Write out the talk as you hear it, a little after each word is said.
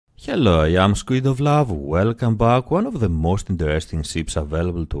Hello, I am SquidofLove. Welcome back. One of the most interesting ships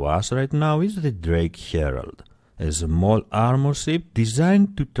available to us right now is the Drake Herald, a small armor ship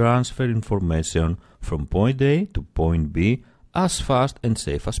designed to transfer information from point A to point B as fast and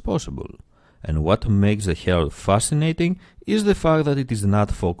safe as possible. And what makes the Herald fascinating is the fact that it is not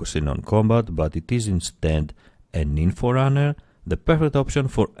focusing on combat, but it is instead an info runner, the perfect option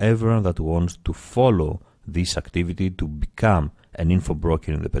for everyone that wants to follow this activity to become an info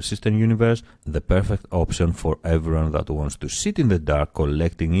broker in the persistent universe, the perfect option for everyone that wants to sit in the dark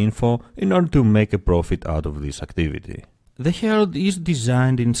collecting info in order to make a profit out of this activity. The Herald is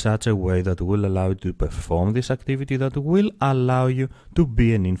designed in such a way that will allow you to perform this activity, that will allow you to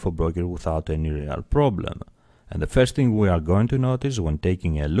be an info broker without any real problem. And the first thing we are going to notice when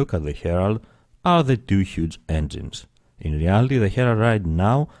taking a look at the Herald are the two huge engines. In reality, the Herald right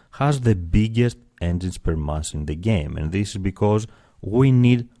now has the biggest engines per mass in the game, and this is because we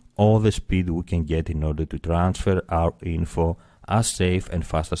need all the speed we can get in order to transfer our info as safe and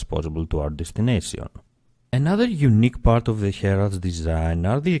fast as possible to our destination. Another unique part of the Herald's design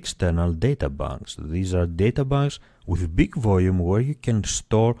are the external data banks. These are data banks with big volume where you can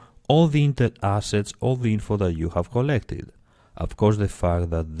store all the intel assets, all the info that you have collected. Of course, the fact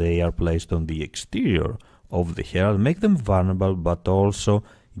that they are placed on the exterior of the Herald make them vulnerable, but also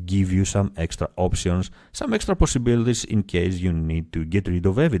give you some extra options, some extra possibilities in case you need to get rid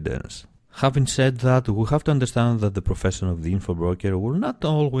of evidence. Having said that, we have to understand that the profession of the info broker will not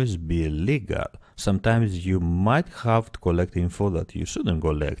always be illegal. Sometimes you might have to collect info that you shouldn't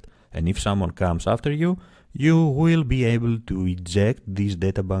collect, and if someone comes after you, you will be able to eject these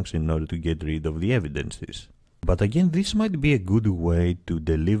databanks in order to get rid of the evidences. But again, this might be a good way to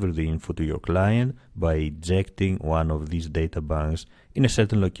deliver the info to your client by ejecting one of these databanks in a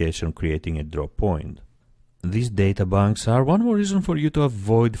certain location, creating a drop point. These databanks are one more reason for you to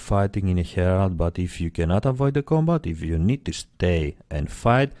avoid fighting in a Herald, but if you cannot avoid the combat, if you need to stay and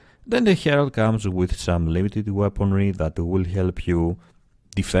fight, then the Herald comes with some limited weaponry that will help you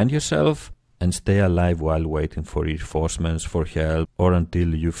defend yourself and stay alive while waiting for reinforcements, for help, or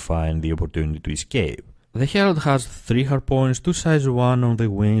until you find the opportunity to escape. The Herald has 3 harpoons, 2 size 1 on the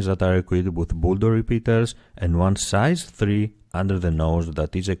wings that are equipped with bulldog repeaters, and 1 size 3 under the nose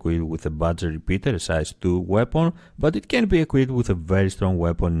that is equipped with a badger repeater, a size 2 weapon, but it can be equipped with a very strong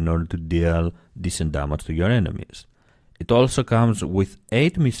weapon in order to deal decent damage to your enemies. It also comes with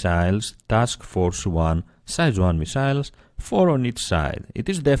 8 missiles, Task Force 1, size 1 missiles, 4 on each side. It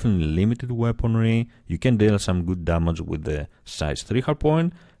is definitely limited weaponry. You can deal some good damage with the size 3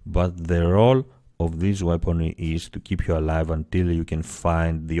 harpoon, but the role of this weaponry is to keep you alive until you can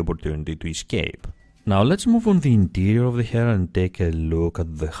find the opportunity to escape. Now let's move on the interior of the Herald and take a look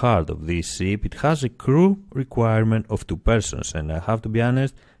at the heart of this ship. It has a crew requirement of 2 persons, and I have to be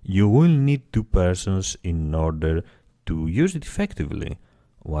honest, you will need 2 persons in order to use it effectively.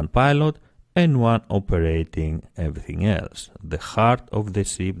 1 pilot and 1 operating everything else. The heart of the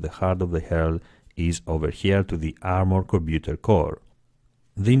ship, the heart of the Herald, is over here to the armor computer core.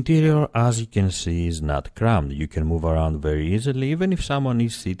 The interior, as you can see, is not cramped. You can move around very easily, even if someone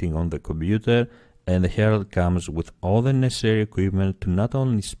is sitting on the computer, and the Herald comes with all the necessary equipment to not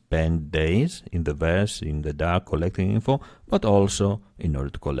only spend days in the verse, in the dark, collecting info, but also in order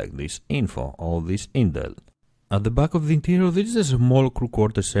to collect this info, all this intel. At the back of the interior, there is a small crew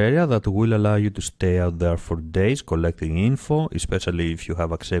quarters area that will allow you to stay out there for days collecting info, especially if you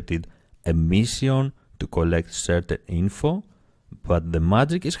have accepted a mission to collect certain info. But the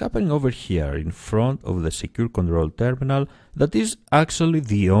magic is happening over here in front of the secure control terminal that is actually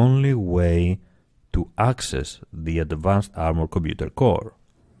the only way to access the advanced armor computer core.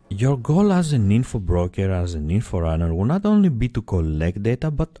 Your goal as an info broker, as an info runner, will not only be to collect data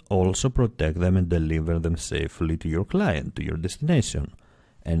but also protect them and deliver them safely to your client, to your destination.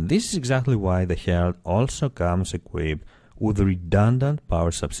 And this is exactly why the Herald also comes equipped with redundant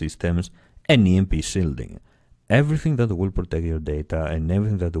power subsystems and EMP shielding. Everything that will protect your data and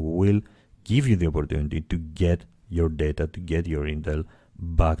everything that will give you the opportunity to get your data, to get your intel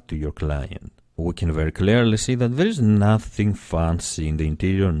back to your client. We can very clearly see that there is nothing fancy in the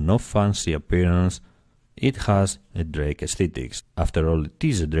interior, no fancy appearance. It has a Drake aesthetics. After all, it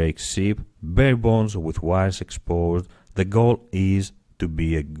is a Drake ship, bare bones with wires exposed. The goal is to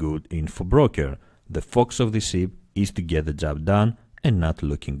be a good info broker. The focus of the ship is to get the job done and not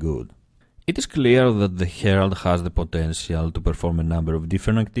looking good. It is clear that the Herald has the potential to perform a number of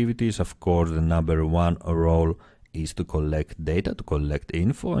different activities. Of course, the number 1 role is to collect data, to collect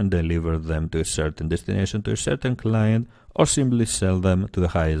info and deliver them to a certain destination, to a certain client, or simply sell them to the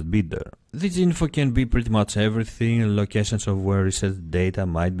highest bidder. This info can be pretty much everything: locations of where research data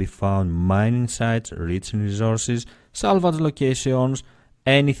might be found, mining sites rich in resources, salvage locations,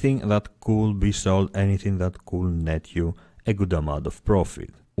 anything that could be sold, anything that could net you a good amount of profit.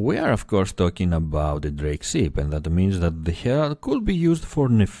 We are of course talking about a Drake ship, and that means that the Herald could be used for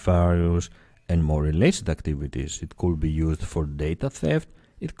nefarious and more illicit activities. It could be used for data theft,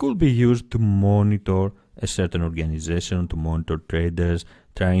 it could be used to monitor a certain organization, to monitor traders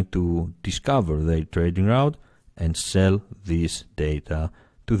trying to discover their trading route and sell this data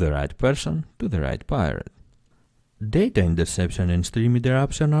to the right person, to the right pirate. Data interception and stream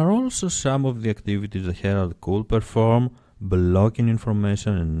interruption are also some of the activities the Herald could perform, blocking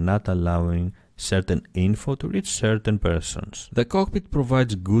information and not allowing certain info to reach certain persons. The cockpit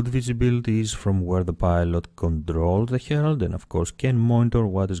provides good visibility from where the pilot controls the Herald and of course can monitor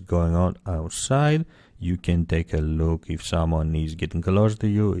what is going on outside. You can take a look if someone is getting close to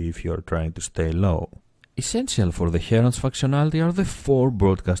you, if you are trying to stay low. Essential for the Herald's functionality are the 4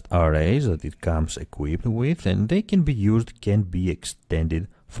 broadcast arrays that it comes equipped with, and they can be extended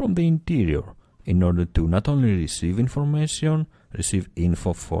from the interior in order to not only receive information, receive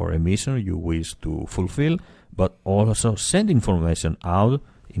info for a mission you wish to fulfill, but also send information out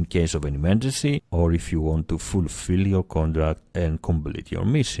in case of an emergency or if you want to fulfill your contract and complete your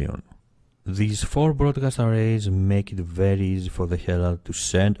mission. These 4 broadcast arrays make it very easy for the Herald to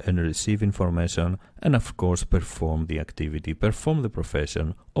send and receive information and of course perform the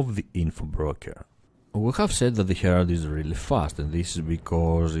profession of the info broker. We have said that the Herald is really fast, and this is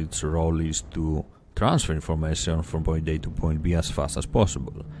because its role is to transfer information from point A to point B as fast as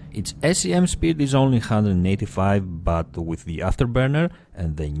possible. Its SEM speed is only 185, but with the afterburner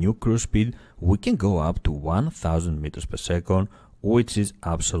and the new cruise speed we can go up to 1000 meters per second, which is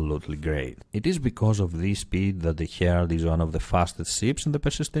absolutely great. It is because of this speed that the Herald is one of the fastest ships in the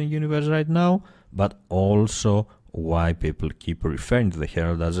persistent universe right now, but also why people keep referring to the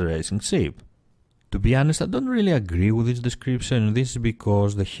Herald as a racing ship. To be honest, I don't really agree with this description, and this is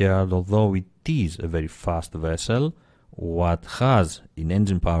because the Herald, although it is a very fast vessel, what has in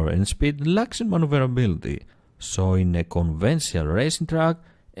engine power and speed lacks in maneuverability. So in a conventional racing track,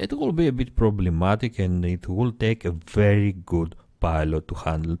 it will be a bit problematic and it will take a very good pilot to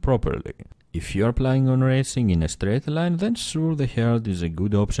handle properly. If you are planning on racing in a straight line, then sure, the Herald is a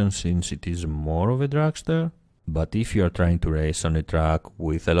good option since it is more of a dragster. But if you are trying to race on a track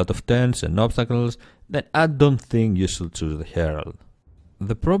with a lot of turns and obstacles, then I don't think you should choose the Herald.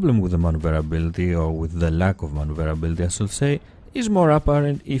 The problem with the maneuverability, or with the lack of maneuverability I should say, is more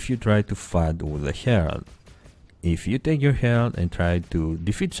apparent if you try to fight with the Herald. If you take your Herald and try to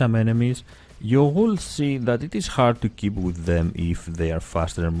defeat some enemies, you will see that it is hard to keep with them if they are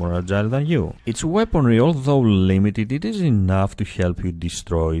faster and more agile than you. Its weaponry, although limited, it is enough to help you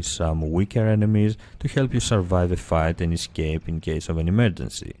destroy some weaker enemies, to help you survive a fight and escape in case of an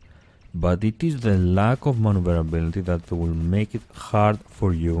emergency. But it is the lack of maneuverability that will make it hard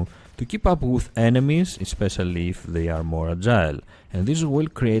for you to keep up with enemies, especially if they are more agile, and this will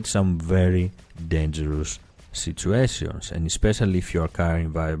create some very dangerous situations, and especially if you are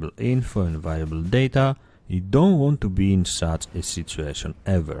carrying valuable info and valuable data, you don't want to be in such a situation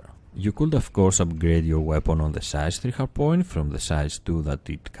ever. You could of course upgrade your weapon on the size 3 hardpoint from the size 2 that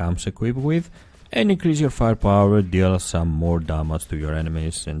it comes equipped with, and increase your firepower, deal some more damage to your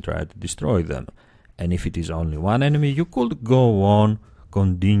enemies and try to destroy them. And if it is only one enemy, you could go on,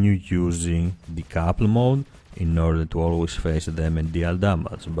 continue using decouple mode in order to always face them and deal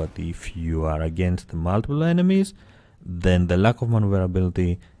damage. But if you are against multiple enemies, then the lack of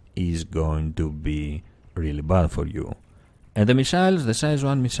maneuverability is going to be really bad for you. And the missiles, the size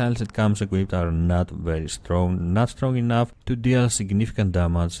 1 missiles that comes equipped, are not very strong, not strong enough to deal significant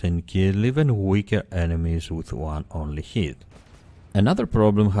damage and kill even weaker enemies with one only hit. Another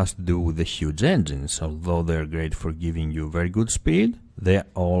problem has to do with the huge engines. Although they are great for giving you very good speed, they are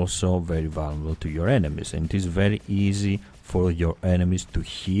also very vulnerable to your enemies, and it is very easy for your enemies to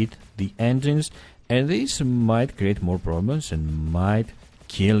hit the engines, and this might create more problems and might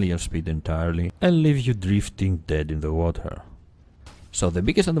kill your speed entirely and leave you drifting dead in the water. So the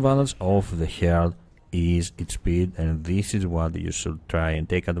biggest advantage of the Herald is its speed, and this is what you should try and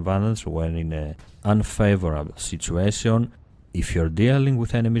take advantage when in an unfavorable situation. If you're dealing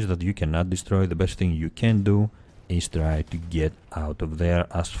with enemies that you cannot destroy, the best thing you can do is try to get out of there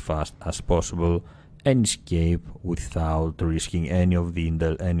as fast as possible and escape without risking any of the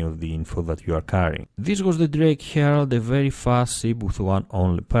info that you are carrying. This was the Drake Herald, a very fast ship with one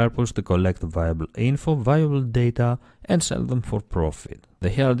only purpose: to collect valuable info, valuable data, and sell them for profit. The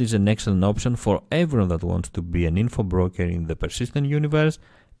Herald is an excellent option for everyone that wants to be an info broker in the persistent universe,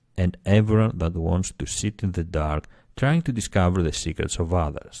 and everyone that wants to sit in the dark trying to discover the secrets of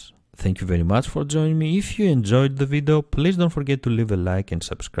others. Thank you very much for joining me. If you enjoyed the video, please don't forget to leave a like and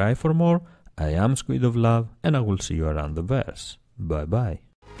subscribe for more. I am SquidofLove, and I will see you around the verse. Bye bye.